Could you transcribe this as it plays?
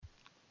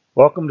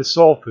Welcome to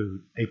Soul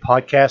Food, a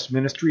podcast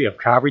ministry of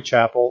Calvary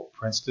Chapel,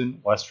 Princeton,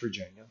 West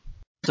Virginia.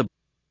 There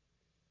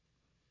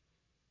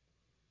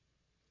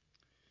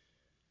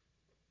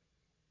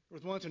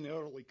was once an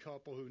elderly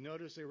couple who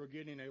noticed they were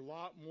getting a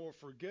lot more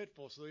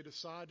forgetful, so they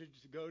decided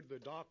to go to the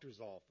doctor's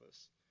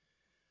office.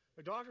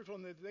 The doctor told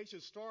them that they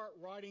should start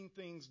writing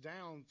things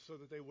down so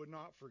that they would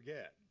not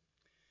forget.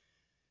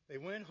 They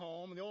went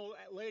home, and the old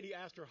lady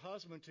asked her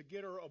husband to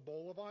get her a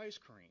bowl of ice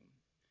cream.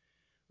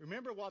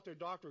 Remember what their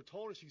doctor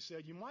told her? She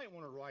said, "You might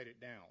want to write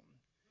it down."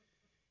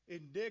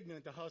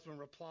 Indignant, the husband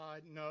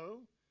replied,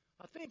 "No,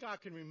 I think I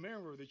can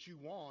remember that you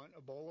want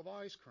a bowl of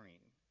ice cream."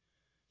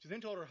 She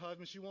then told her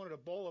husband she wanted a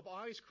bowl of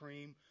ice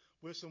cream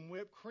with some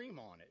whipped cream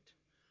on it.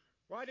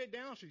 "Write it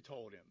down," she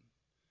told him.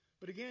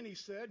 But again he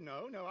said,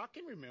 No, I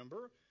can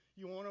remember.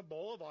 You want a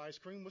bowl of ice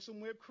cream with some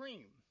whipped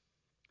cream."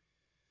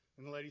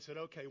 And the lady said,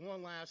 "Okay,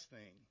 one last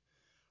thing.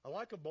 I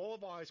like a bowl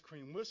of ice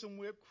cream with some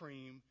whipped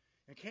cream,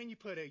 and can you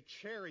put a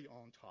cherry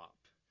on top?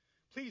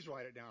 Please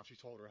write it down," she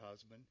told her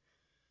husband.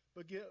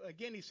 But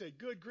again he said,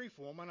 "Good grief,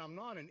 woman, I'm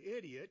not an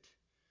idiot.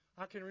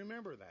 I can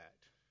remember that."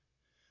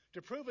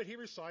 To prove it, he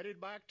recited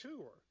back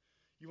to her,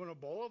 "You want a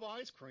bowl of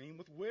ice cream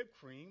with whipped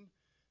cream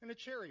and a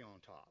cherry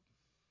on top."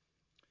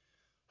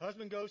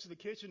 Husband goes to the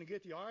kitchen to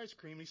get the ice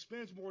cream. He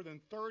spends more than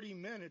 30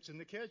 minutes in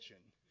the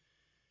kitchen.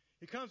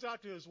 He comes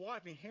out to his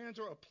wife and he hands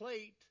her a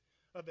plate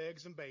of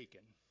eggs and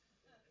bacon.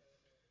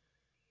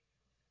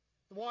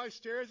 The wife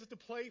stares at the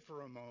plate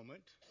for a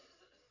moment,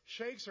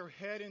 shakes her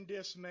head in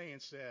dismay,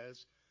 and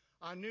says,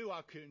 "I knew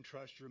I couldn't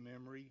trust your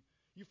memory.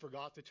 You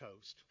forgot the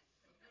toast."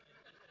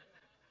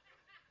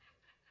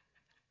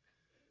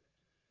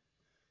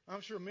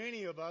 I'm sure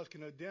many of us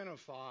can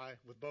identify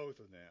with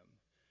both of them.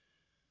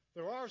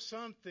 There are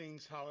some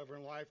things, however,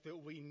 in life that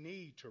we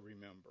need to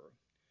remember.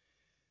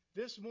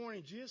 This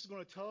morning, Jesus is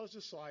going to tell his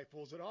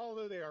disciples that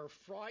although they are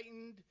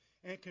frightened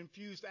and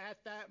confused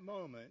at that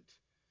moment,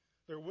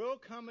 there will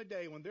come a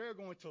day when they're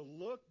going to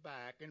look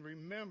back and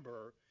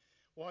remember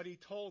what he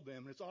told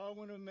them, and it's all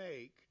going to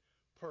make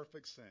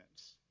perfect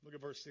sense. Look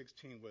at verse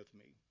 16 with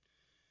me.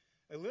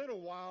 "A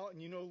little while,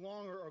 and you no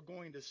longer are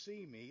going to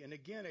see me, and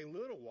again a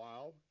little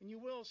while, and you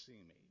will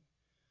see me."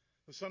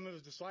 But some of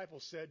his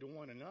disciples said to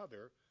one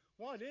another,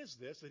 "What is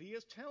this that he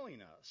is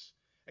telling us?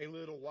 A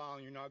little while,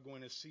 and you're not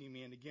going to see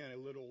me, and again a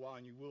little while,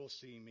 and you will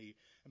see me,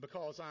 and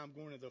because I am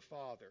going to the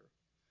Father."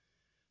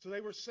 So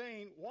they were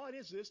saying, "What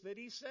is this that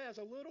he says,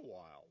 a little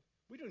while?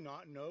 We do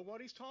not know what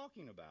he's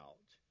talking about."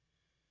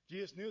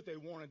 Jesus knew that they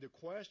wanted to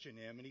question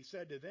him, and he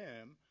said to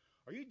them,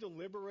 "Are you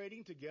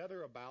deliberating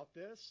together about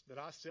this, that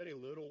I said a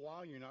little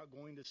while, you're not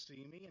going to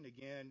see me, and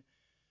again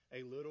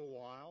a little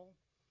while,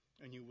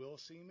 and you will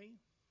see me?"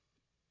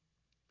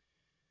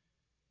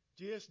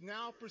 Jesus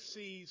now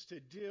proceeds to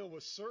deal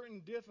with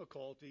certain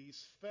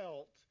difficulties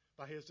felt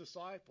by his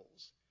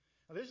disciples.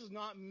 Now, this is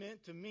not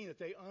meant to mean that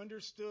they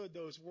understood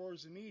those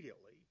words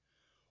immediately,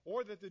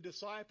 or that the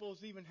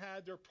disciples even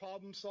had their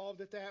problem solved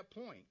at that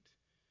point.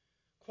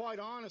 Quite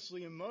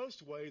honestly, in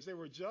most ways, they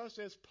were just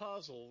as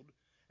puzzled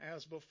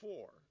as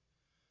before.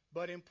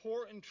 But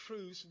important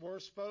truths were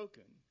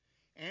spoken.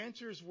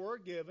 Answers were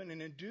given,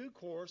 and in due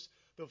course,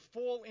 the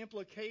full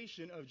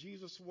implication of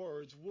Jesus'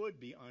 words would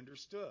be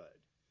understood.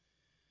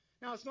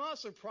 Now, it's not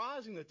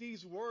surprising that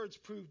these words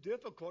proved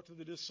difficult to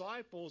the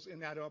disciples in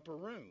that upper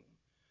room,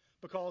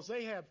 because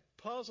they have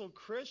puzzled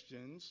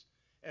Christians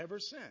ever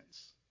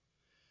since.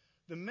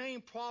 The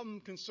main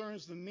problem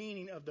concerns the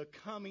meaning of the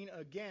coming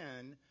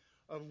again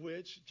of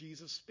which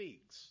Jesus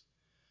speaks.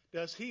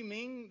 Does he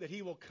mean that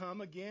he will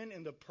come again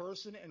in the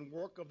person and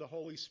work of the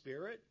Holy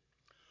Spirit?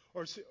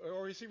 Or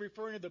is he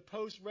referring to the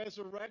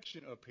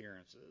post-resurrection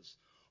appearances,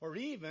 or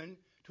even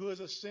to his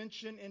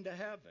ascension into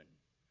heaven?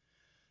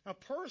 Now,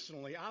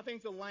 personally, I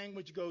think the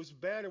language goes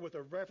better with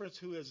a reference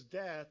to his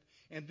death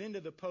and then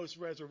to the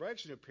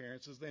post-resurrection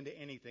appearances than to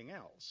anything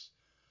else.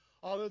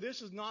 Although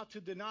this is not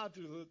to deny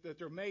that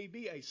there may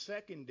be a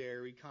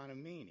secondary kind of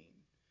meaning.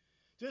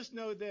 Just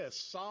know this,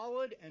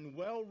 solid and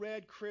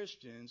well-read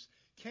Christians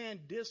can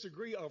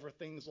disagree over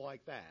things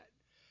like that,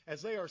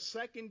 as they are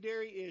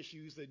secondary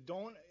issues that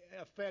don't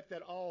affect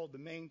at all the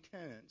main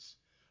tenets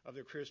of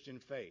the Christian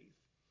faith.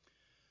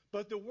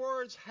 But the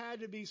words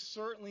had to be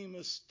certainly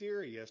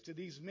mysterious to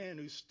these men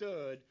who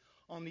stood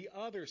on the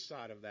other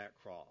side of that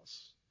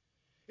cross.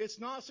 It's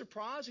not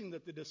surprising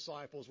that the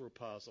disciples were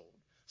puzzled.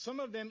 Some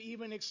of them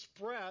even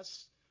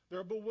expressed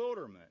their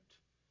bewilderment.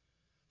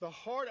 The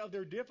heart of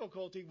their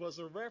difficulty was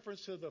a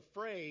reference to the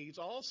phrase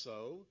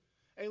also,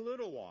 "a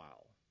little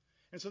while."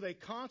 And so they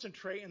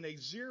concentrate and they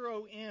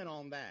zero in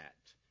on that.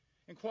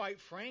 And quite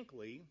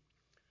frankly,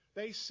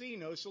 they see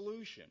no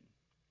solution.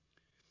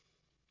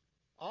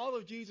 All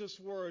of Jesus'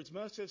 words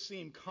must have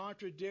seemed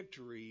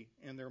contradictory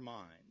in their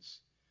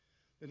minds.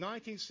 The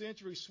 19th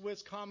century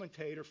Swiss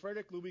commentator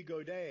Frederick Louis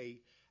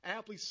Godet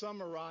aptly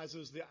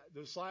summarizes the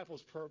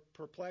disciples'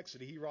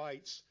 perplexity. He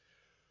writes,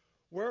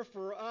 "Where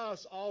for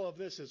us all of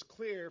this is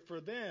clear,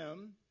 for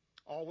them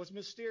all was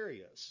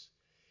mysterious.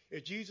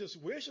 If Jesus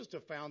wishes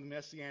to found the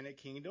Messianic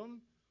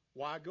kingdom,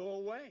 why go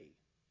away?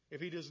 If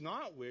he does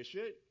not wish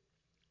it,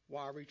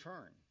 why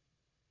return?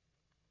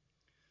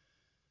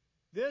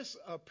 This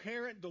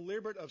apparent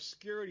deliberate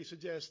obscurity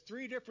suggests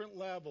three different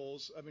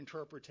levels of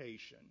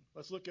interpretation.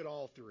 Let's look at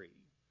all three.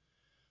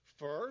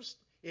 First,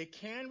 it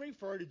can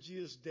refer to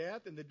Jesus'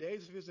 death and the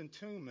days of his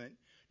entombment,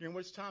 during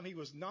which time he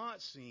was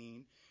not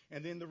seen,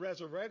 and then the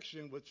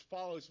resurrection, which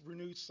follows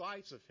renewed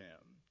sights of him.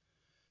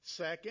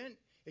 Second,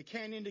 it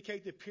can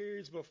indicate the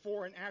periods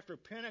before and after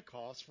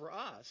Pentecost for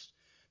us.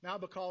 Now,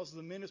 because of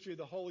the ministry of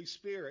the Holy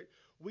Spirit,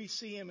 we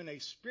see him in a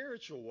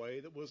spiritual way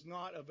that was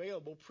not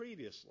available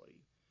previously.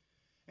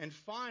 And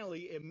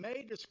finally, it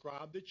may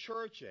describe the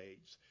church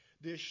age,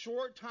 this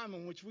short time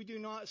in which we do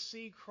not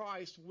see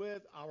Christ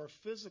with our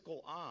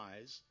physical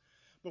eyes,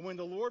 but when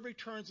the Lord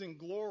returns in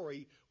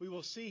glory, we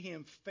will see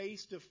him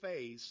face to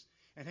face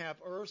and have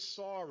earth's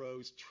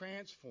sorrows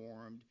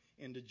transformed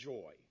into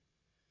joy.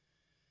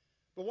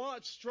 But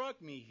what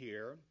struck me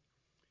here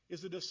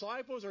is the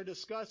disciples are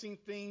discussing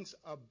things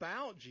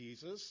about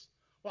Jesus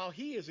while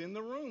he is in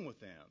the room with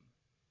them.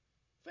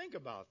 Think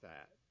about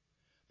that.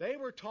 They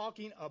were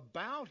talking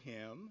about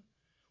him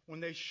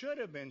when they should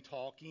have been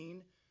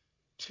talking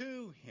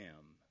to him.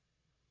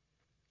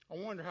 I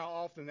wonder how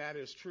often that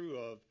is true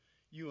of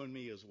you and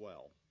me as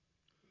well.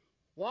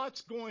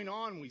 What's going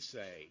on, we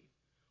say?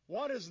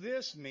 What does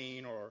this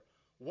mean? Or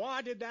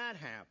why did that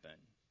happen?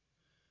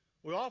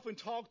 We often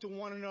talk to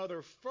one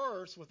another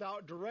first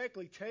without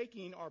directly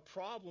taking our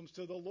problems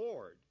to the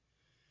Lord.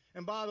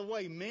 And by the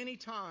way, many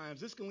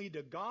times this can lead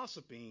to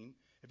gossiping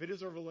if it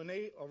is a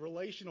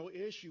relational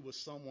issue with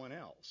someone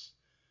else.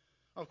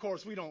 Of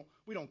course, we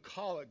don't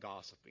call it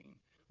gossiping.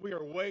 We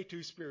are way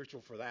too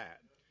spiritual for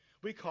that.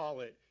 We call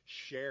it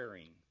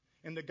sharing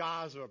in the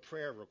guise of a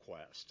prayer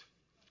request.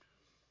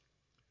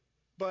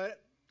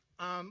 But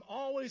I'm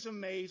always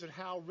amazed at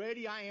how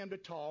ready I am to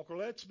talk, or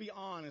let's be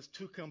honest,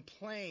 to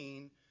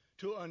complain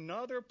to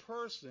another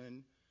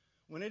person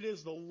when it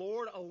is the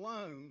Lord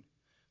alone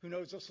who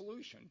knows the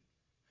solution.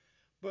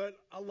 But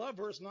I love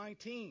verse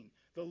 19.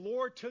 The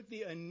Lord took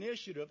the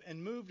initiative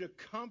and moved to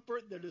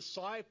comfort the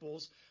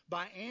disciples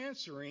by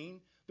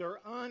answering their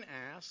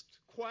unasked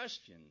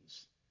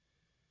questions.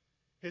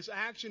 His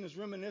action is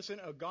reminiscent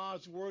of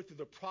God's word through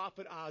the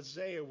prophet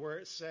Isaiah, where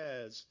it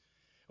says,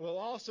 "It will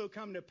also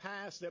come to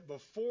pass that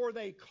before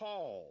they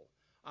call,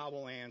 I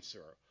will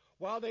answer.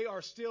 While they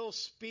are still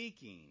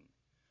speaking,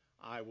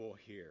 I will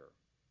hear."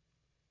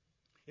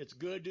 It's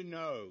good to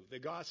know that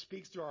God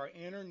speaks through our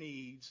inner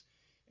needs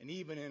and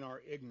even in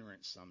our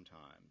ignorance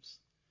sometimes.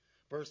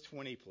 Verse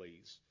 20,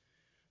 please.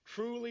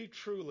 "Truly,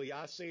 truly,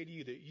 I say to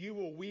you that you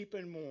will weep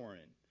and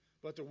mourn,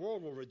 but the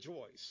world will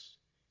rejoice.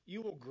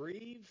 You will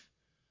grieve,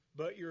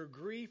 but your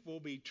grief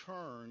will be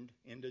turned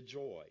into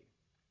joy."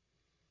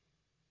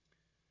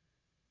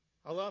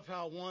 I love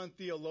how one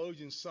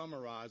theologian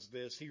summarized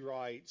this. He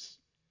writes,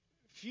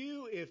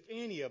 "Few, if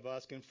any of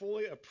us, can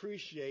fully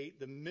appreciate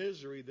the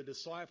misery the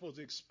disciples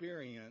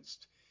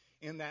experienced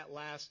in that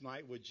last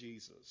night with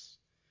Jesus.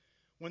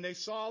 When they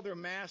saw their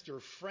master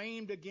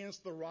framed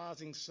against the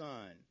rising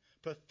sun,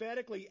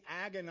 pathetically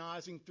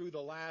agonizing through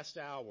the last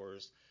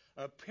hours,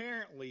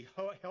 apparently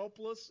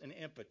helpless and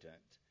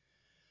impotent.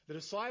 The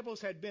disciples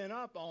had been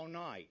up all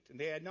night, and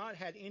they had not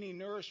had any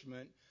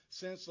nourishment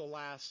since the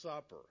Last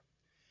Supper.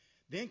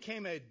 Then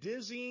came a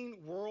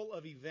dizzying whirl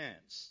of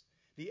events: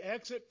 the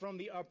exit from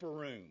the upper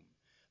room,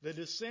 the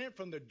descent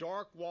from the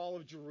dark wall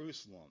of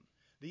Jerusalem,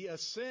 the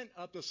ascent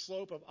up the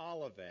slope of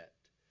Olivet,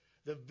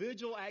 the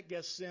vigil at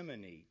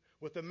Gethsemane,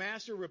 with the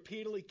Master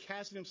repeatedly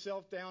casting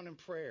himself down in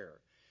prayer.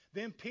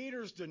 Then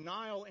Peter's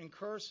denial and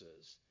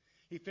curses."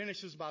 He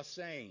finishes by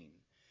saying,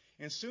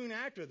 "And soon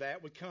after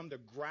that would come the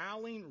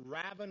growling,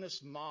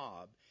 ravenous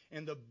mob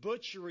and the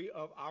butchery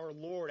of our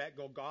Lord at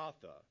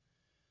Golgotha.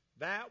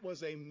 That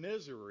was a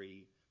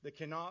misery that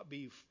cannot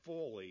be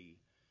fully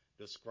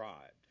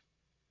described."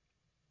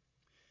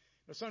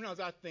 Now, sometimes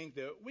I think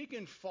that we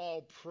can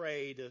fall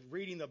prey to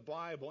reading the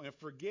Bible and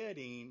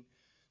forgetting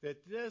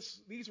that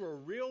these were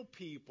real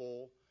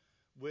people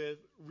with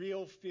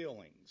real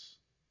feelings.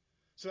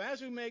 So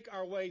as we make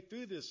our way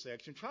through this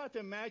section, try to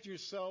imagine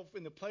yourself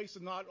in the place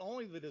of not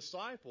only the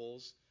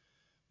disciples,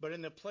 but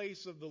in the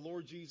place of the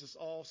Lord Jesus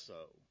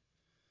also.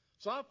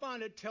 So I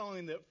find it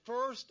telling that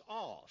first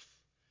off,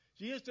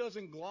 Jesus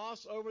doesn't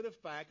gloss over the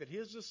fact that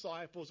his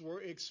disciples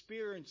were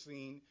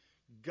experiencing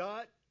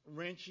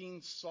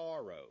gut-wrenching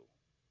sorrow.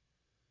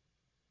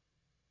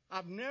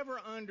 I've never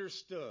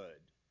understood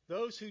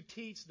those who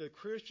teach the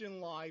Christian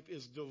life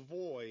is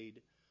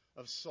devoid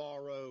of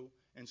sorrow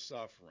and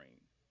suffering.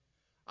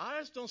 I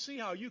just don't see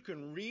how you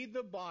can read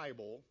the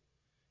Bible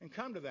and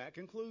come to that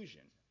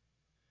conclusion.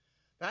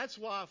 That's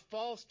why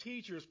false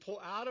teachers pull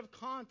out of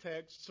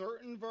context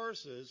certain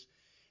verses,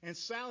 and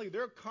sadly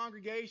their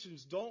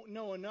congregations don't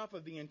know enough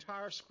of the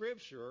entire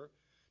Scripture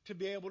to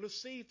be able to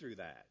see through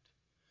that.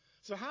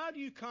 So how do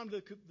you come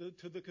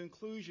to the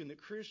conclusion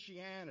that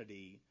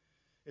Christianity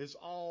is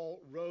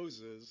all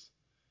roses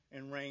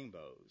and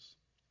rainbows?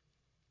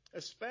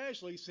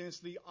 Especially since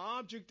the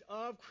object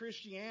of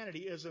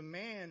Christianity is a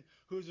man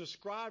who is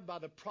described by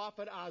the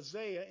prophet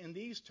Isaiah in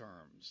these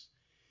terms: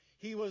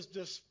 He was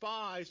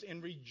despised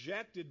and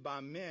rejected by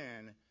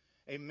men,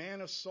 a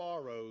man of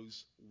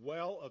sorrows,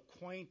 well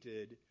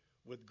acquainted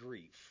with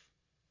grief.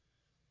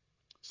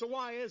 So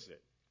why is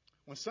it?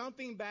 When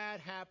something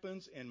bad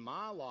happens in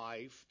my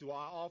life, do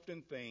I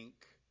often think,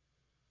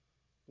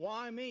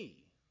 why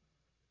me?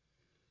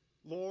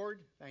 Lord,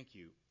 thank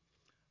you.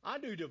 I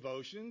do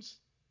devotions.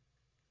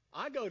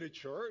 I go to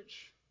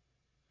church.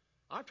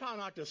 I try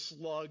not to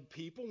slug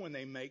people when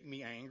they make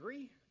me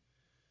angry.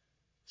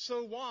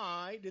 So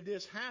why did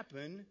this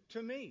happen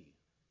to me?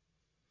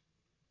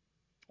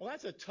 Well,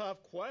 that's a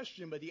tough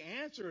question, but the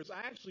answer is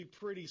actually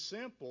pretty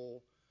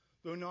simple,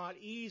 though not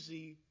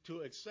easy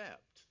to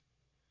accept.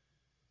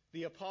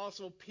 The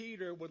Apostle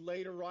Peter would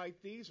later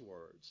write these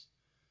words,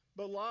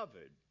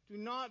 "Beloved, do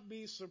not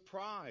be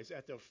surprised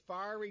at the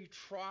fiery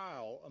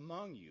trial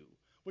among you,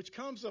 which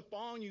comes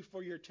upon you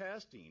for your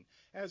testing,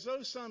 as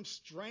though some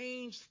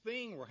strange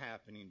thing were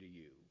happening to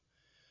you.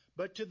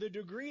 But to the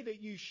degree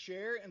that you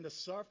share in the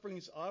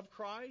sufferings of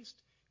Christ,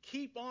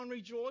 keep on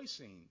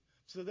rejoicing,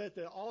 so that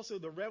also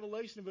the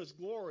revelation of his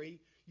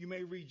glory you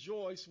may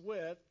rejoice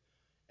with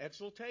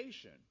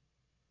exultation."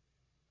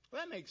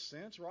 Well, that makes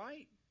sense,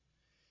 right?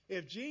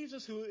 If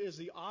Jesus, who is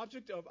the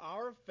object of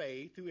our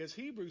faith, who, as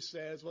Hebrews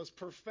says, was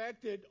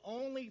perfected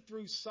only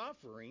through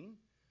suffering,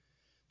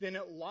 then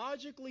it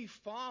logically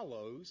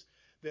follows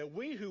that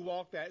we who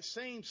walk that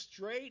same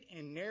straight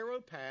and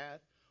narrow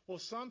path will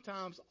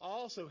sometimes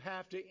also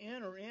have to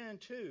enter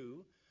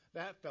into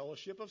that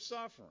fellowship of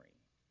suffering.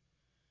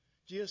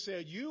 Jesus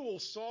said, "You will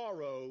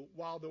sorrow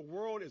while the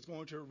world is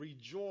going to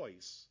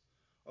rejoice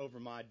over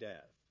my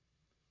death."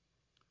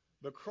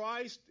 But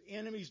Christ's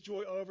enemy's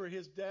joy over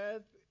his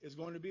death is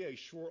going to be a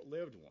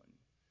short-lived one.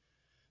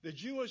 The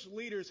Jewish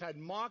leaders had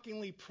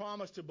mockingly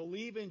promised to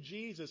believe in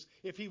Jesus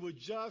if he would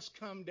just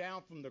come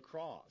down from the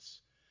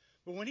cross.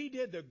 But when he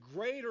did the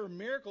greater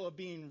miracle of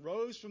being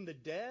rose from the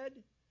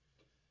dead,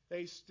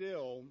 they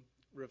still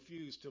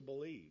refused to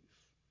believe.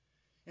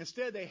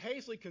 Instead, they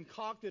hastily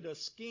concocted a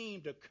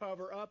scheme to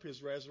cover up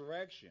his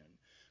resurrection,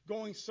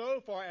 going so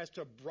far as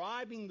to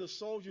bribing the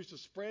soldiers to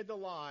spread the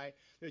lie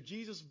that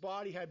Jesus'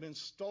 body had been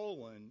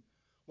stolen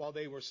while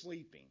they were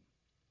sleeping.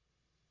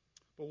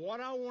 But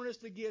what I want us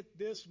to get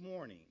this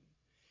morning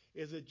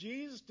is that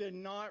Jesus did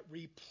not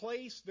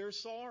replace their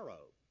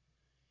sorrow.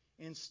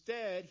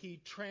 Instead, he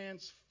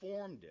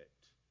transformed it.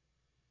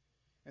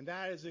 And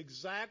that is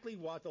exactly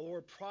what the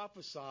Lord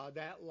prophesied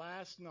that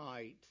last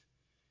night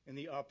in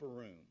the upper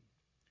room.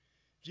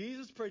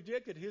 Jesus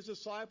predicted his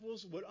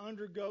disciples would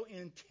undergo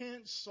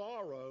intense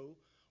sorrow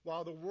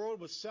while the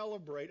world would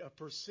celebrate a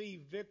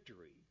perceived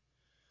victory.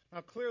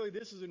 Now, clearly,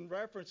 this is in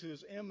reference to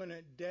his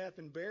imminent death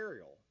and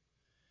burial.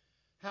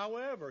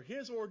 However,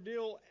 his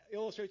ordeal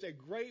illustrates a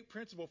great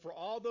principle for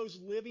all those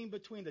living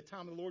between the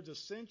time of the Lord's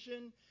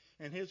ascension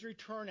and his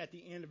return at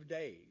the end of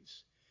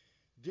days.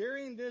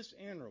 During this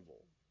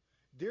interval,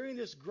 during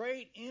this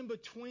great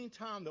in-between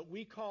time that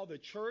we call the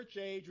church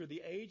age or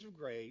the age of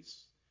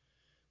grace,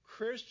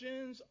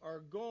 Christians are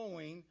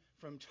going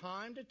from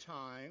time to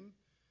time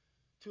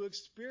to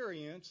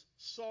experience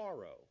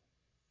sorrow.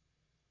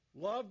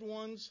 Loved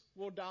ones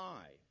will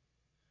die.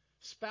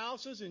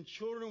 Spouses and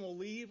children will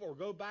leave or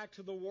go back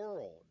to the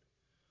world.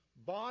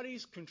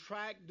 Bodies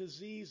contract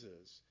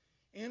diseases.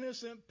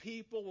 Innocent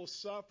people will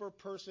suffer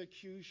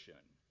persecution.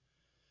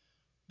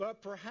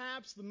 But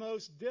perhaps the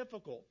most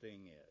difficult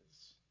thing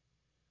is,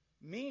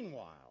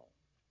 meanwhile,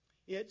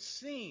 it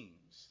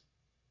seems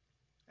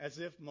as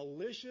if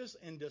malicious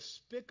and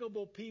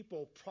despicable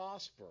people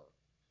prosper,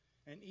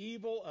 and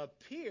evil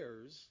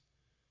appears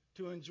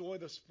to enjoy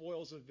the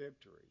spoils of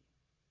victory.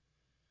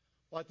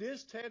 What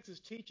this text is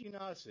teaching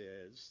us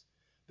is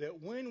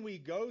that when we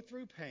go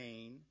through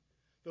pain,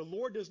 the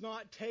Lord does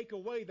not take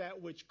away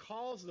that which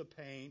caused the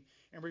pain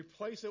and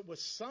replace it with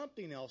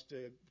something else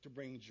to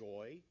bring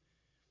joy.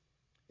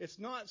 It's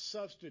not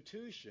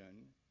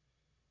substitution,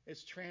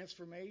 it's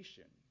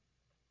transformation.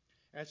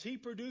 As he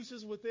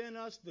produces within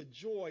us the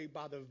joy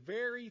by the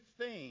very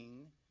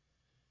thing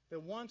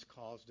that once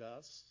caused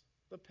us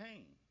the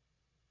pain.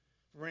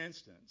 For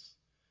instance,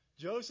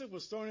 Joseph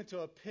was thrown into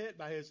a pit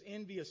by his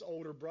envious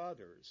older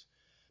brothers,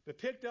 but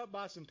picked up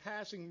by some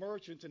passing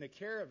merchants in a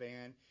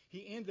caravan,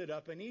 he ended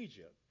up in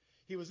Egypt.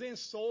 He was then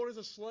sold as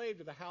a slave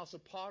to the house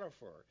of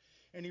Potiphar,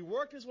 and he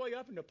worked his way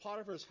up into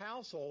Potiphar's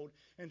household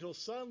until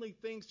suddenly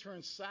things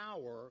turned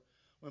sour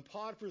when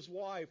Potiphar's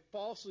wife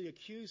falsely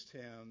accused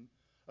him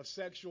of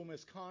sexual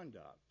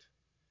misconduct.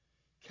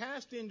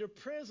 Cast into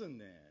prison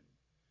then,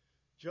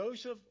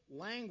 Joseph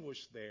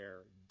languished there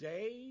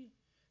day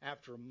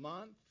after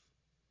month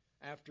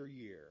after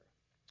year,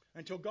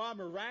 until God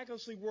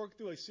miraculously worked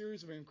through a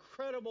series of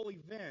incredible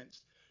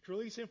events to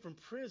release him from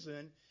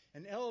prison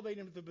and elevate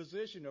him to the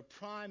position of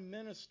prime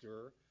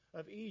minister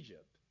of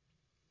Egypt.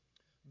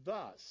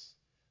 Thus,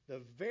 the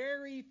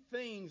very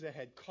things that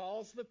had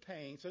caused the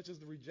pain, such as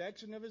the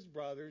rejection of his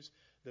brothers,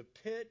 the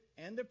pit,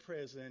 and the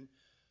prison,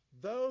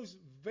 those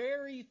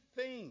very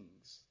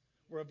things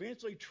were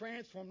eventually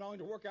transformed not only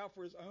to work out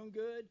for his own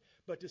good,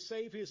 but to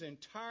save his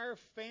entire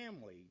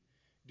family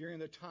during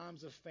the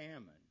times of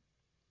famine.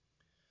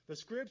 The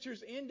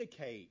scriptures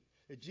indicate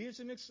that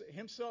Jesus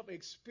himself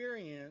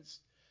experienced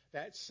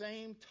that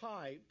same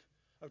type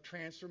of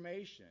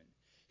transformation.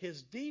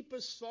 His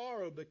deepest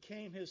sorrow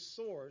became his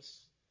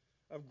source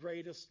of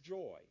greatest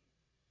joy.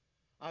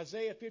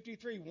 Isaiah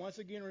 53 once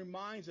again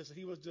reminds us that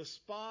he was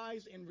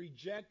despised and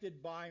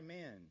rejected by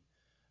men,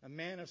 a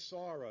man of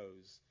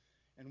sorrows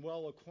and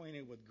well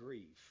acquainted with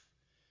grief.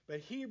 But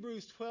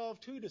Hebrews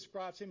 12:2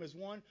 describes him as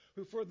one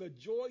who for the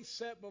joy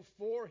set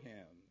before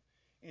him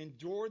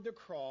endured the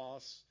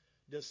cross,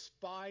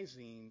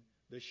 despising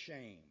the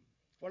shame.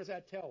 What does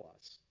that tell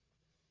us?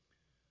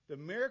 The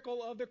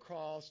miracle of the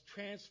cross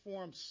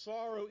transformed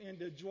sorrow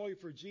into joy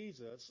for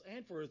Jesus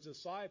and for his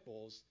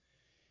disciples,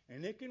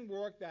 and it can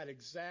work that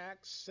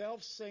exact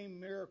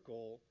self-same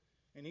miracle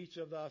in each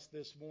of us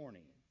this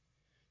morning.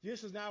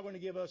 Jesus is now going to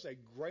give us a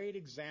great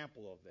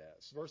example of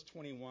this. Verse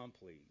 21,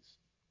 please.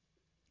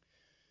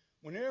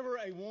 Whenever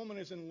a woman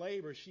is in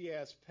labor, she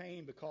has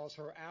pain because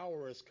her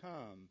hour has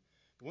come.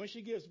 But when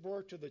she gives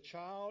birth to the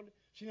child,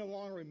 she no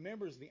longer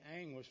remembers the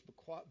anguish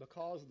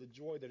because of the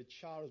joy that a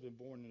child has been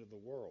born into the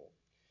world.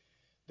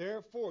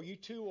 Therefore, you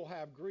too will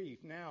have grief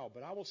now,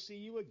 but I will see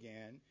you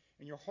again,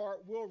 and your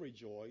heart will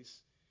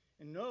rejoice,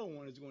 and no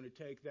one is going to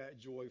take that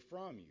joy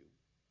from you.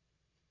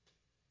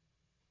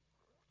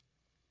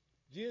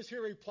 Jesus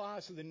here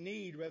replies to the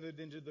need rather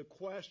than to the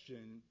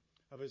question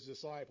of his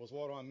disciples.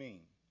 What do I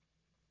mean?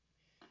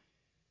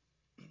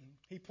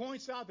 He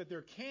points out that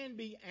there can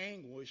be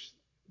anguish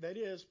that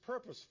is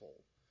purposeful,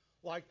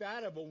 like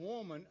that of a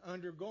woman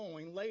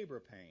undergoing labor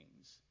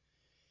pains.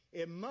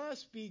 It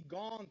must be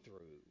gone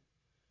through.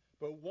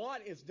 But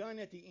what is done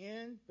at the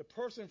end, the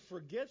person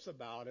forgets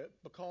about it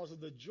because of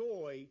the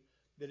joy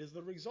that is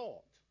the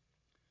result.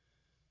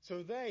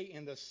 So they,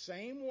 in the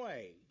same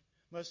way,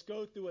 must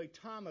go through a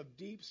time of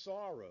deep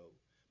sorrow,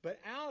 but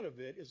out of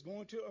it is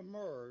going to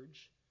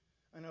emerge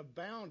an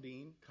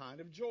abounding kind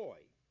of joy.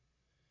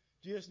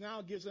 Jesus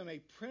now gives them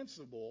a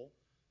principle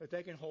that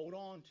they can hold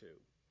on to.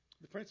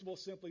 The principle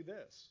is simply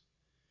this: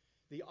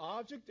 the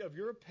object of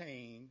your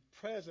pain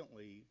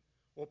presently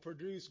will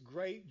produce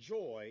great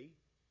joy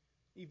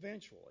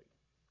eventually.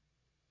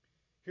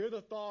 Here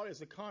the thought is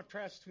the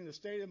contrast between the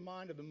state of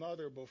mind of the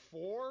mother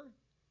before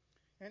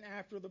and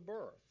after the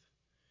birth.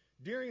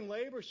 During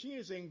labor, she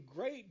is in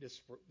great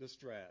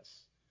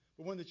distress.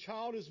 But when the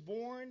child is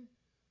born,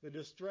 the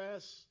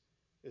distress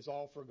is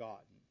all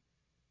forgotten.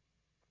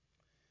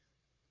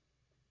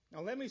 Now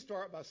let me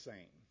start by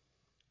saying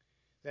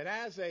that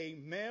as a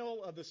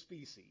male of the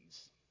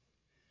species,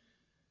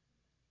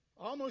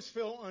 I almost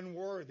feel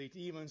unworthy to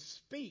even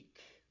speak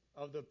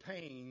of the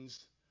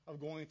pains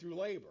of going through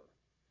labor.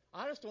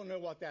 I just don't know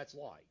what that's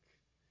like.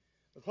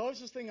 The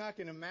closest thing I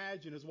can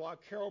imagine is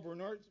what Carol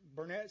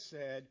Burnett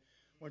said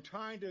when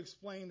trying to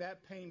explain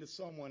that pain to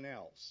someone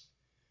else.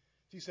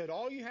 She said,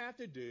 all you have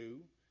to do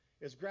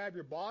is grab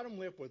your bottom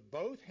lip with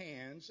both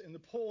hands and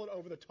pull it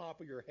over the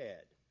top of your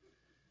head.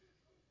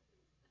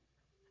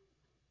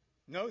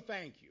 No,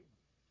 thank you.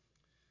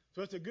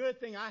 So it's a good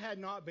thing I had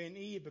not been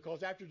Eve,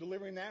 because after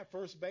delivering that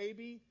first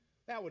baby,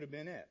 that would have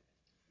been it.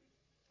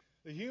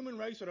 The human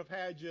race would have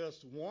had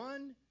just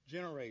one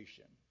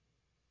generation.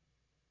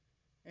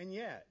 And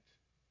yet,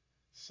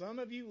 some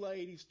of you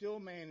ladies still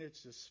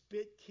manage to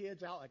spit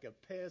kids out like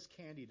a Pez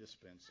candy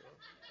dispenser.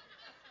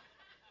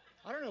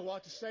 I don't know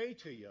what to say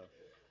to you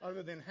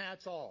other than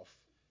hats off.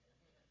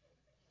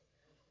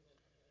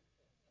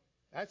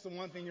 That's the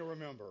one thing you'll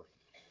remember.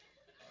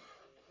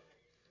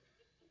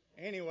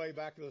 Anyway,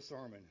 back to the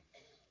sermon.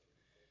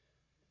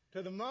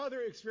 To the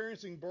mother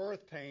experiencing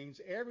birth pains,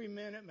 every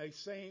minute may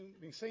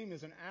seem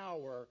as an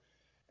hour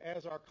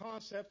as our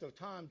concept of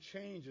time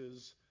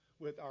changes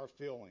with our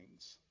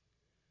feelings.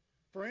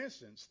 For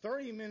instance,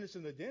 30 minutes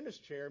in the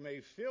dentist chair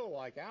may feel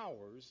like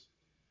hours,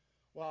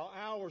 while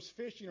hours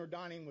fishing or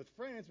dining with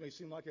friends may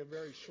seem like a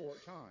very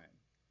short time.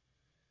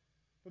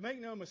 But make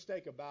no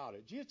mistake about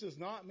it, Jesus does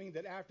not mean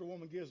that after a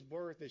woman gives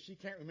birth that she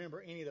can't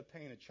remember any of the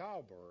pain of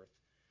childbirth.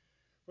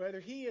 Rather,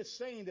 he is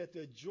saying that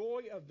the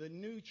joy of the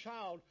new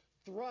child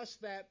thrusts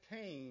that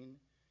pain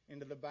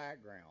into the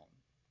background.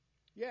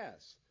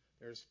 Yes,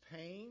 there's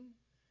pain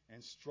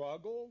and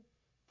struggle,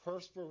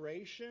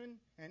 perspiration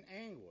and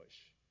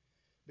anguish.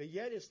 But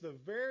yet it's the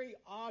very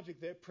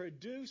object that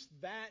produced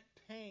that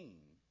pain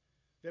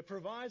that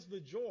provides the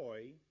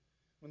joy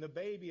when the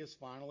baby is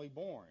finally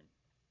born.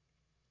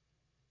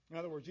 In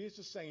other words, Jesus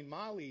is saying,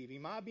 my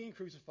leaving, my being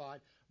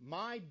crucified,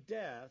 my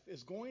death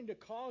is going to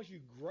cause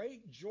you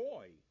great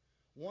joy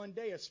one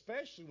day,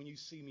 especially when you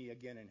see me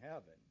again in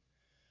heaven.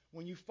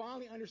 When you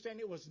finally understand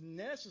it was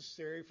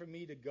necessary for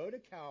me to go to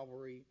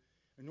Calvary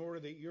in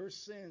order that your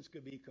sins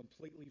could be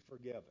completely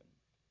forgiven.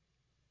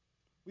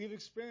 We've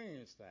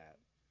experienced that.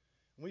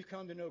 We've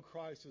come to know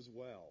Christ as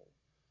well.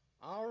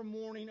 Our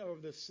mourning over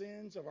the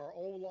sins of our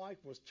old life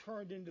was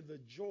turned into the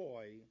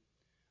joy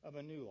of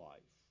a new life.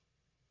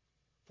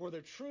 For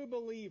the true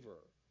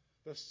believer,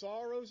 the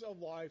sorrows of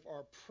life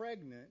are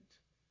pregnant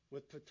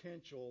with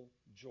potential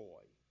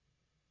joy.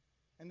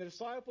 And the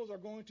disciples are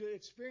going to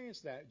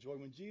experience that joy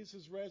when Jesus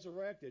is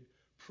resurrected,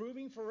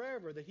 proving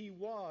forever that he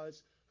was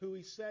who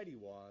he said he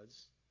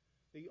was,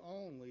 the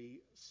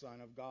only Son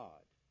of God.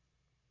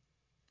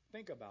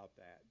 Think about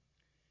that.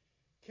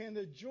 Can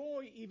the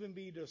joy even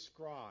be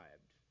described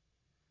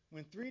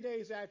when 3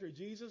 days after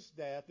Jesus'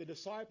 death, the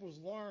disciples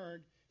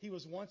learned he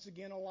was once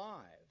again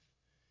alive?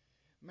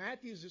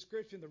 Matthew's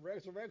description of the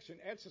resurrection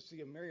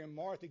ecstasy of Mary and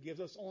Martha gives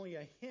us only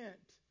a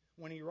hint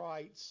when he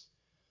writes,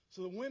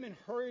 "So the women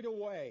hurried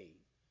away,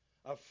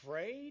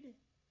 afraid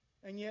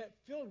and yet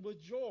filled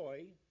with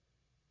joy,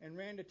 and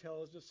ran to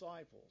tell his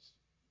disciples."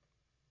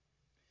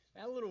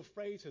 That little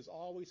phrase has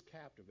always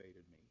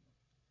captivated me.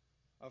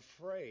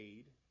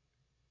 Afraid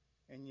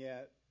and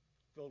yet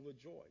filled with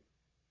joy.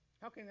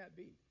 How can that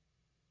be?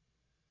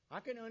 I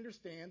can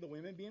understand the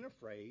women being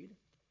afraid,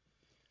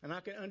 and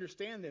I can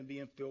understand them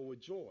being filled with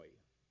joy.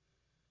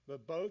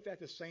 But both at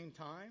the same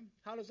time?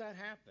 How does that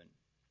happen?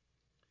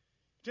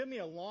 It took me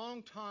a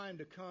long time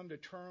to come to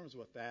terms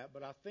with that,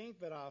 but I think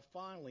that I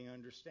finally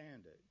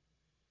understand it.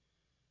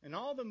 In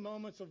all the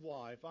moments of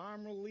life,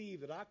 I'm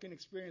relieved that I can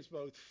experience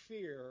both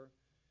fear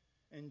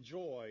and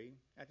joy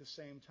at the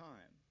same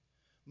time.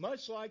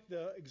 Much like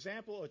the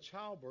example of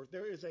childbirth,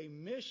 there is a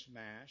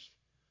mishmash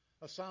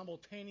of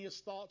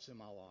simultaneous thoughts in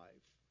my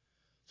life,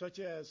 such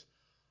as,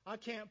 I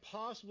can't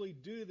possibly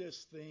do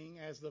this thing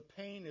as the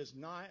pain is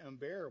nigh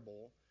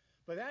unbearable,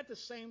 but at the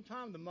same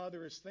time the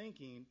mother is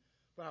thinking,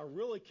 but I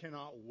really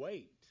cannot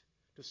wait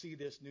to see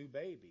this new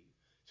baby.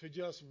 So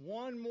just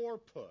one more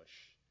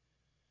push,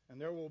 and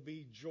there will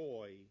be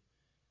joy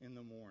in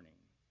the morning.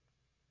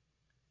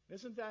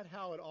 Isn't that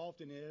how it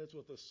often is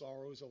with the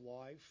sorrows of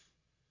life?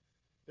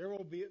 There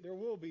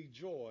will be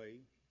joy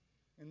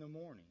in the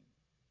morning.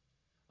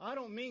 I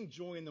don't mean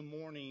joy in the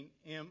morning,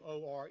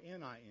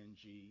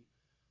 M-O-R-N-I-N-G.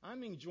 I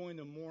mean joy in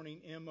the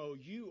morning,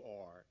 M-O-U-R-N-I-N-G.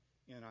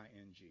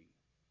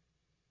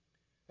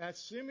 That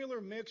similar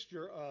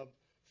mixture of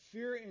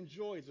fear and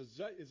joy is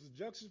a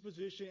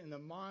juxtaposition in the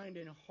mind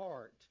and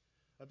heart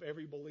of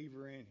every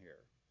believer in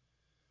here.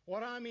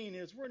 What I mean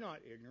is we're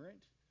not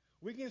ignorant.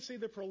 We can see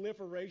the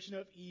proliferation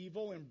of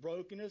evil and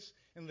brokenness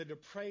and the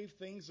depraved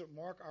things that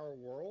mark our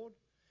world.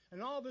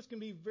 And all this can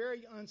be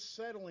very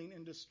unsettling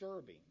and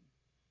disturbing.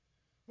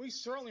 We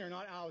certainly are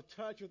not out of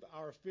touch with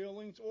our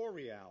feelings or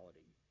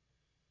reality.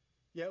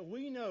 Yet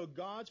we know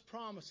God's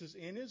promises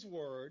in His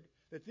Word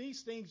that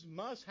these things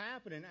must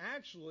happen and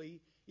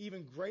actually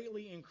even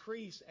greatly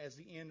increase as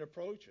the end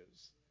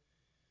approaches.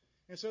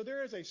 And so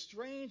there is a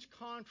strange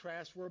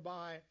contrast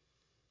whereby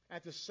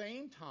at the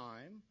same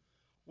time,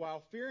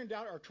 while fear and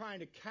doubt are trying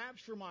to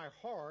capture my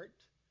heart,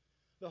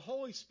 the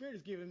Holy Spirit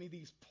has given me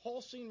these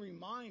pulsing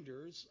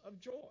reminders of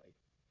joy.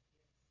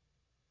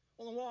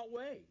 Well, in what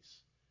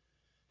ways?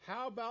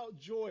 How about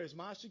joy as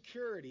my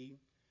security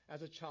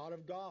as a child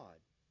of God?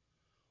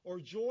 Or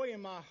joy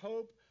in my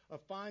hope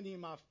of finding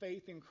my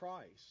faith in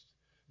Christ?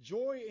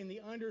 Joy in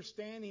the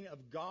understanding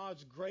of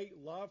God's great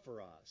love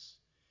for us?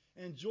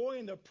 And joy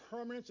in the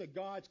permanence of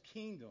God's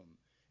kingdom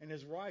and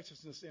His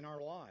righteousness in our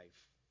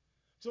life?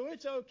 So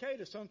it's okay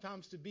to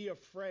sometimes to be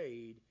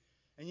afraid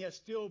and yet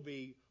still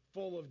be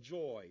full of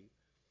joy.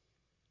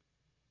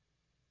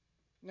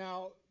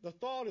 Now, the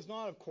thought is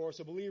not, of course,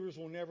 that believers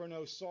will never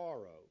know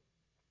sorrow.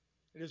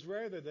 It is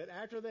rather that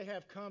after they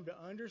have come to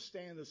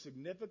understand the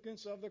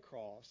significance of the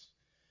cross,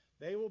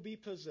 they will be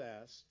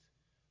possessed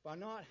by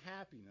not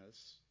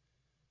happiness,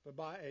 but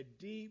by a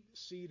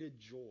deep-seated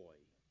joy.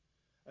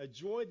 A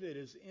joy that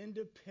is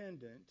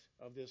independent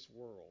of this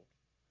world.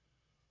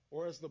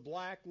 Or as the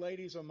black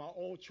ladies of my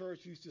old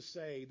church used to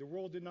say, the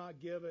world did not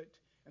give it,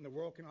 and the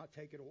world cannot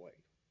take it away.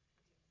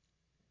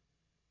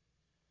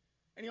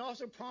 And He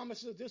also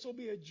promises that this will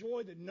be a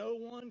joy that no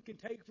one can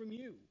take from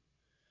you.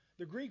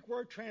 The Greek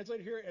word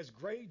translated here as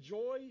great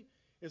joy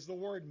is the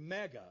word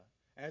mega,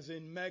 as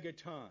in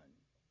megaton.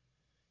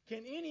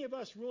 Can any of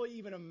us really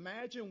even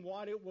imagine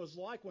what it was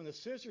like when the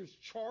sisters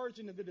charged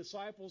into the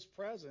disciples'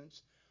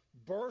 presence,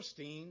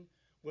 bursting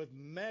with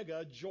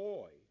mega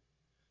joy?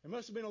 There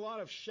must have been a lot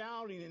of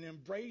shouting and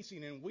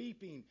embracing and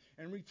weeping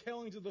and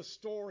retellings of the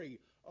story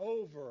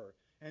over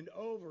and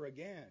over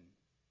again.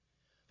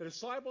 The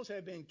disciples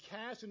had been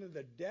cast into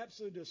the depths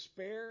of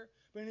despair,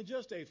 but in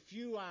just a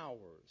few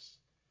hours,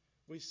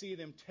 we see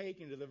them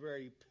taken to the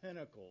very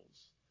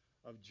pinnacles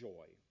of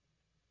joy.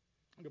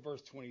 Look at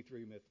verse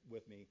 23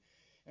 with me.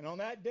 And on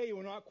that day you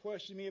will not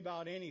question me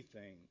about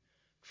anything.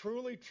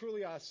 Truly,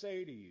 truly, I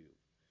say to you,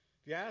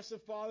 if you ask the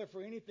Father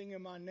for anything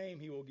in my name,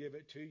 He will give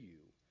it to you.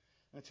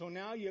 Until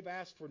now you have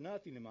asked for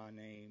nothing in my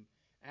name.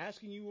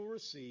 Asking you will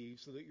receive,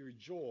 so that your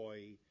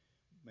joy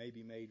may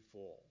be made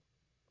full.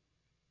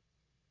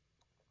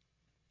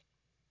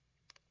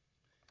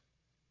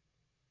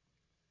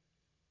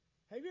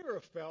 Have you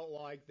ever felt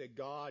like that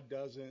God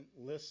doesn't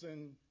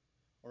listen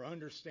or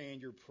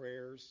understand your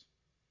prayers?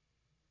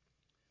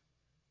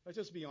 Let's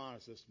just be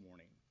honest this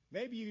morning.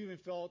 Maybe you even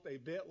felt a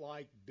bit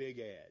like Big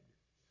Ed.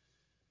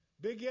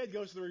 Big Ed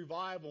goes to the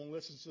revival and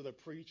listens to the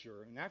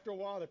preacher. And after a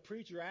while, the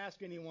preacher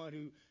asks anyone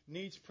who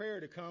needs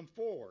prayer to come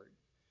forward.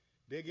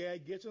 Big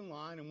Ed gets in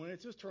line, and when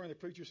it's his turn, the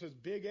preacher says,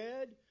 Big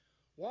Ed,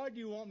 what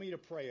do you want me to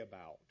pray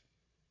about?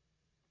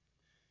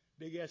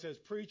 Big Ed says,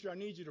 Preacher, I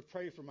need you to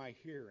pray for my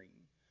hearing.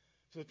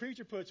 So the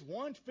preacher puts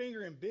one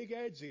finger in Big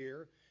Ed's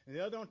ear and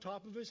the other on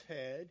top of his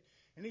head,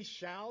 and he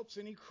shouts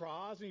and he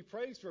cries and he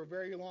prays for a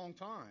very long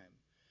time.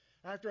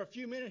 After a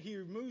few minutes, he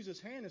removes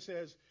his hand and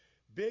says,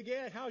 Big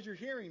Ed, how's your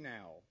hearing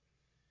now?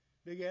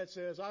 Big Ed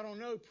says, I don't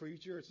know,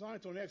 preacher. It's not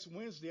until next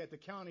Wednesday at the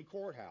county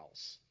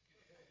courthouse.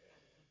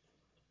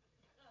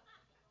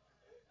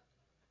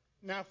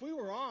 Now, if we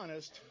were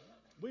honest,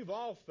 we've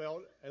all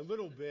felt a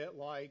little bit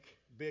like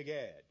Big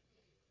Ed.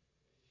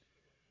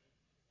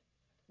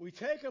 We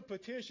take a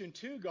petition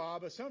to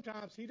God, but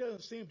sometimes He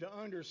doesn't seem to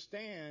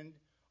understand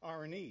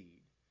our need.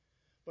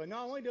 But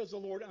not only does the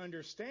Lord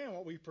understand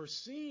what we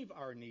perceive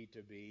our need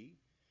to be,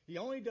 He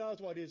only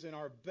does what is in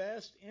our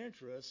best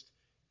interest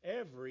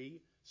every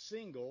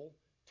single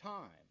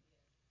time.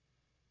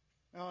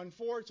 Now,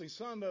 unfortunately,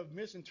 some have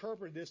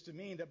misinterpreted this to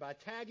mean that by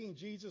tagging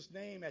Jesus'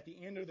 name at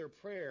the end of their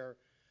prayer,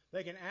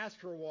 they can ask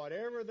for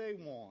whatever they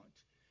want,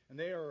 and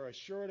they are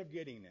assured of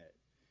getting it.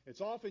 It's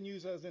often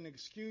used as an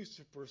excuse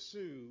to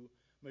pursue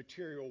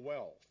material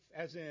wealth,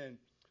 as in,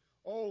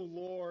 oh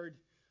Lord,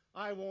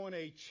 I want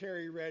a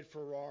cherry red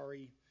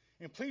Ferrari,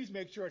 and please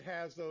make sure it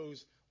has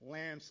those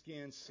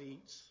lambskin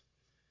seats.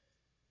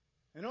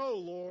 And oh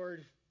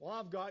Lord, well,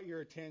 I've got your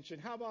attention.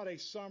 How about a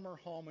summer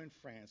home in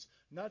France?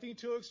 Nothing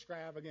too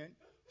extravagant.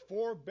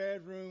 4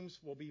 bedrooms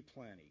will be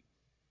plenty.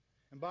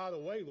 And by the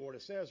way, Lord,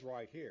 it says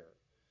right here,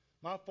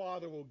 my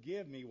Father will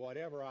give me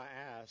whatever I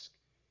ask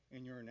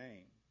in your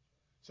name.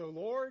 So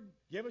Lord,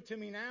 give it to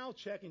me now.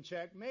 Check and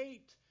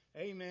checkmate.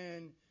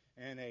 Amen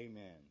and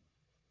amen.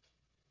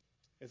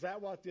 Is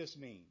that what this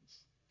means?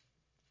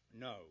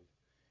 No,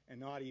 and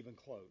not even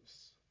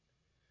close.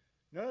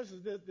 Notice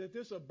that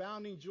this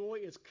abounding joy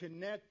is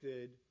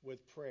connected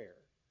with prayer.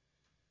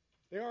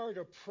 They are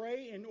to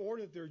pray in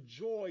order that their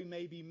joy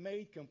may be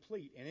made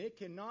complete, and it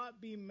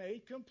cannot be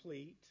made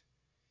complete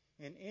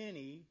in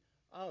any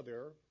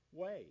other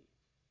way.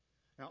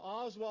 Now,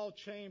 Oswald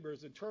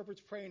Chambers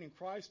interprets praying in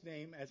Christ's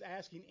name as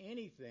asking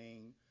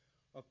anything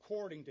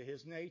according to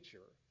His nature.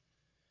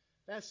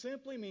 That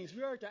simply means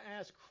we are to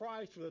ask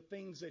Christ for the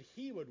things that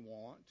He would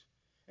want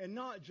and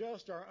not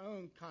just our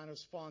own kind of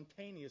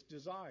spontaneous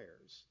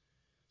desires.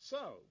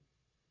 So,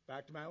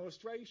 back to my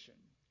illustration.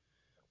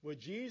 Would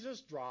Jesus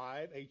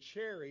drive a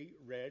cherry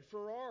red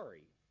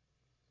Ferrari?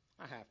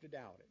 I have to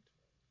doubt it.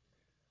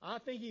 I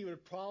think He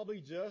would probably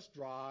just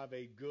drive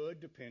a good,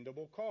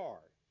 dependable car.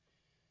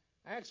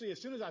 Actually, as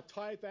soon as I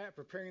typed that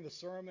preparing the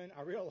sermon,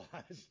 I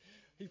realized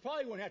He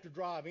probably wouldn't have to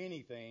drive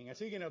anything, as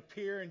He can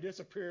appear and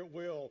disappear at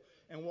will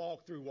and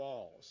walk through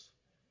walls.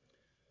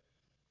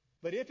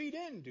 But if He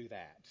didn't do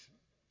that,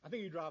 I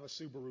think He'd drive a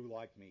Subaru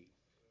like me.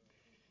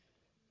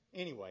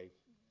 Anyway,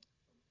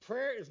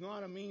 prayer is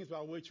not a means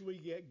by which we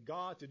get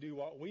God to do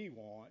what we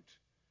want.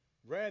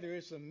 Rather,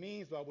 it's a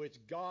means by which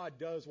God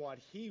does what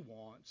He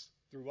wants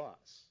through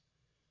us.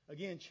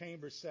 Again,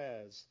 Chambers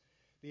says,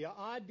 the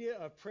idea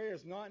of prayer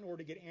is not in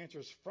order to get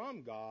answers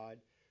from God.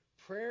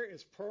 Prayer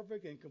is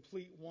perfect and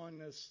complete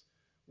oneness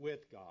with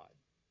God.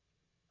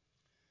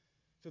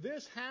 So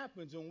this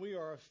happens when we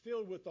are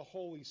filled with the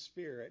Holy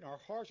Spirit and our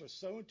hearts are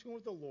so in tune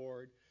with the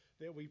Lord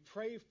that we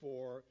pray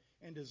for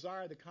and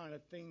desire the kind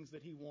of things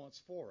that He wants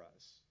for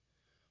us.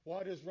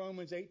 What does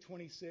Romans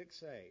 8:26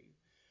 say?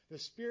 The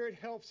Spirit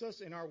helps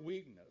us in our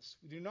weakness.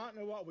 We do not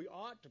know what we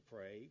ought to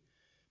pray,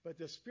 but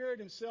the Spirit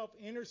Himself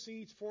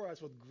intercedes for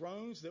us with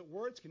groans that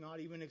words cannot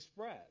even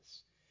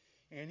express.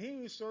 And He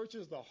who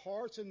searches the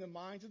hearts and the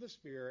minds of the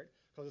Spirit,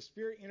 because the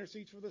Spirit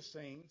intercedes for the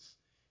saints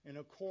in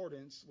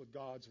accordance with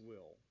God's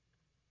will.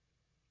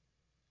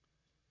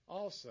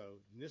 Also,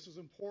 and this is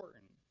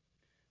important,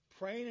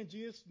 praying in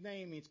Jesus'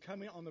 name means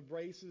coming on the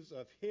basis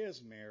of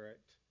His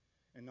merit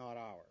and not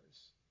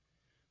ours.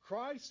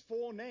 Christ's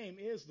full name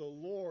is the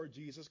Lord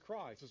Jesus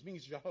Christ. This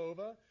means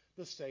Jehovah,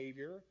 the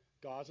Savior,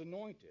 God's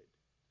anointed.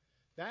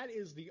 That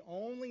is the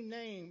only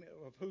name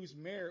of whose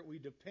merit we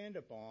depend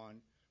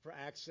upon for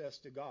access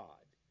to God.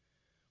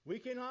 We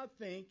cannot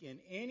think in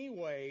any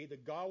way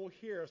that God will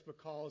hear us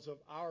because of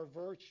our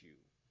virtue.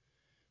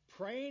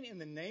 Praying in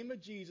the name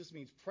of Jesus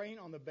means praying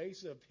on the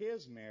basis of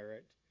His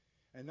merit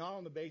and not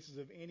on the basis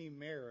of any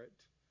merit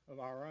of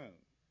our own.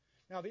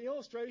 Now, the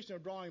illustration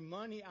of drawing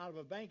money out of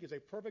a bank is a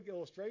perfect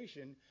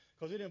illustration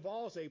because it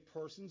involves a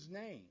person's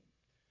name.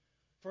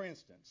 For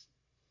instance,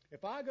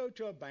 if I go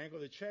to a bank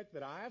with a check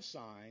that I have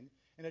signed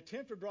and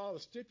attempt to draw the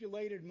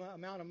stipulated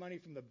amount of money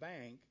from the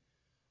bank,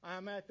 I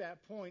am at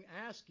that point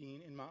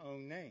asking in my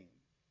own name.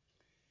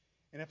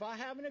 And if I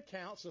have an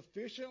account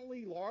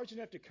sufficiently large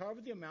enough to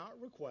cover the amount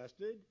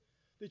requested,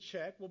 the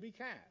check will be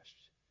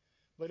cashed.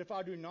 But if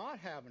I do not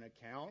have an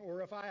account,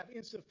 or if I have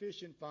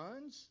insufficient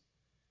funds,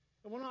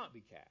 it will not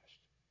be cashed.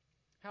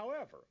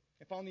 However,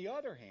 if on the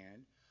other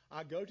hand,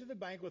 I go to the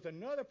bank with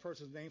another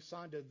person's name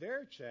signed to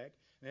their check,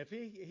 and if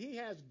he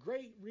has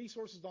great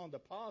resources on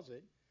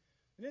deposit,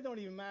 then it don't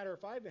even matter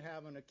if I even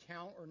have an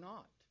account or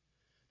not.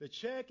 The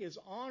check is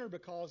honored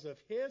because of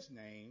his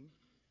name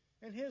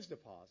and his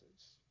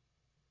deposits.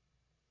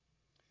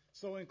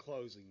 So in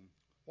closing,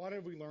 what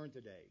have we learned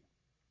today?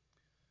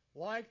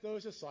 Like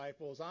those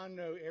disciples, I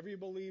know every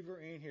believer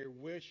in here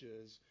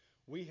wishes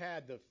we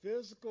had the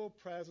physical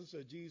presence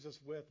of Jesus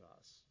with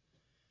us.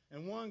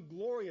 And one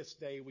glorious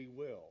day we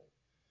will.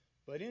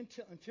 But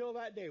until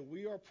that day,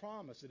 we are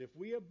promised that if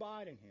we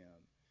abide in him,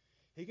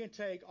 he can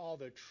take all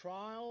the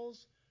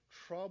trials,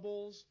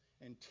 troubles,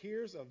 and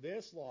tears of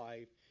this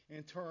life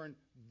and turn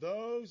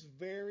those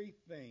very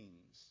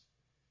things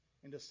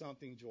into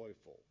something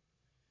joyful.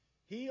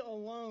 He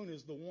alone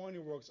is the one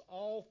who works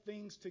all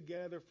things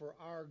together for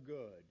our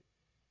good,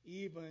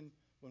 even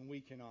when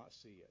we cannot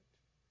see it.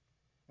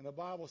 And the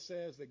Bible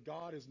says that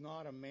God is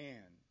not a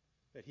man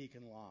that he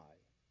can lie.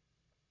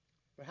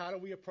 But how do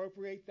we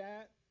appropriate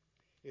that?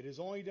 It is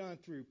only done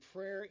through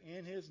prayer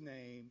in his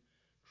name,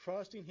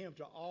 trusting him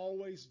to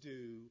always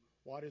do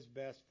what is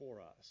best for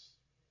us.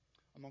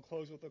 I'm going to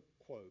close with a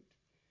quote.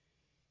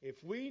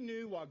 If we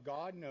knew what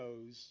God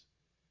knows,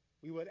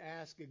 we would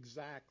ask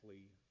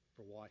exactly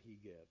for what he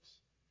gives.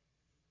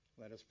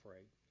 Let us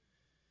pray.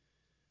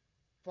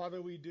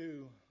 Father, we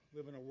do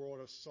live in a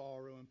world of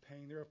sorrow and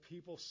pain. There are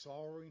people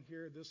sorrowing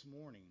here this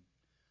morning.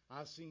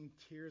 I've seen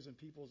tears in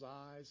people's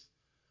eyes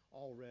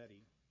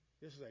already.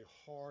 This is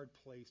a hard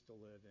place to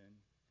live in.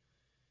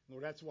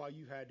 Lord, that's why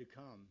you had to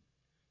come.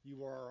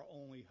 You are our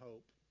only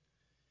hope.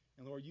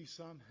 And Lord, you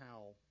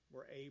somehow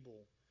were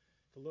able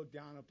to look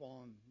down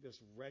upon this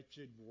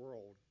wretched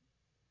world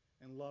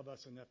and love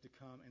us enough to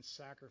come and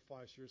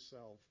sacrifice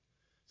yourself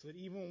so that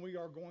even when we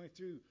are going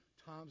through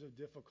times of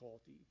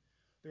difficulty,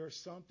 there is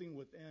something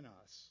within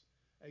us,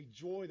 a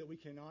joy that we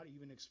cannot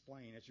even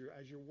explain,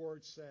 as your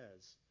word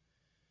says.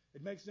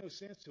 It makes no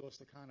sense to us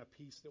the kind of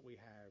peace that we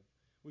have.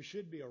 We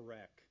should be a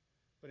wreck,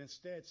 but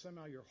instead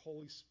somehow your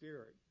Holy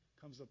Spirit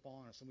comes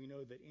upon us, and we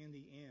know that in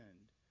the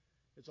end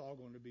it's all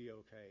going to be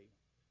okay.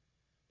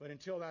 But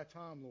until that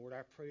time, Lord,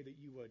 I pray that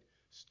you would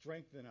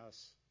strengthen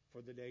us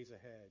for the days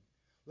ahead.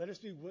 Let us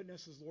be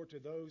witnesses, Lord, to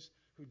those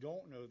who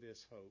don't know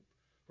this hope,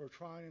 who are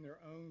trying in their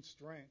own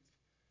strength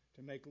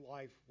to make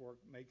life work,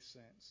 make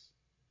sense.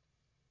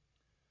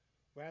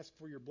 We ask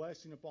for your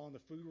blessing upon the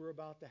food we're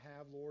about to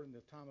have, Lord, in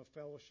the time of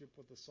fellowship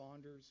with the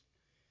Saunders.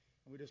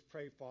 And we just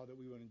pray, Father, that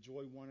we would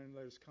enjoy one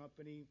another's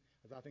company,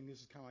 as I think this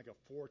is kind of like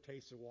a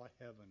foretaste of what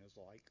heaven is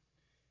like.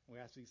 And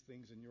we ask these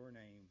things in your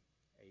name.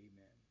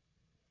 Amen.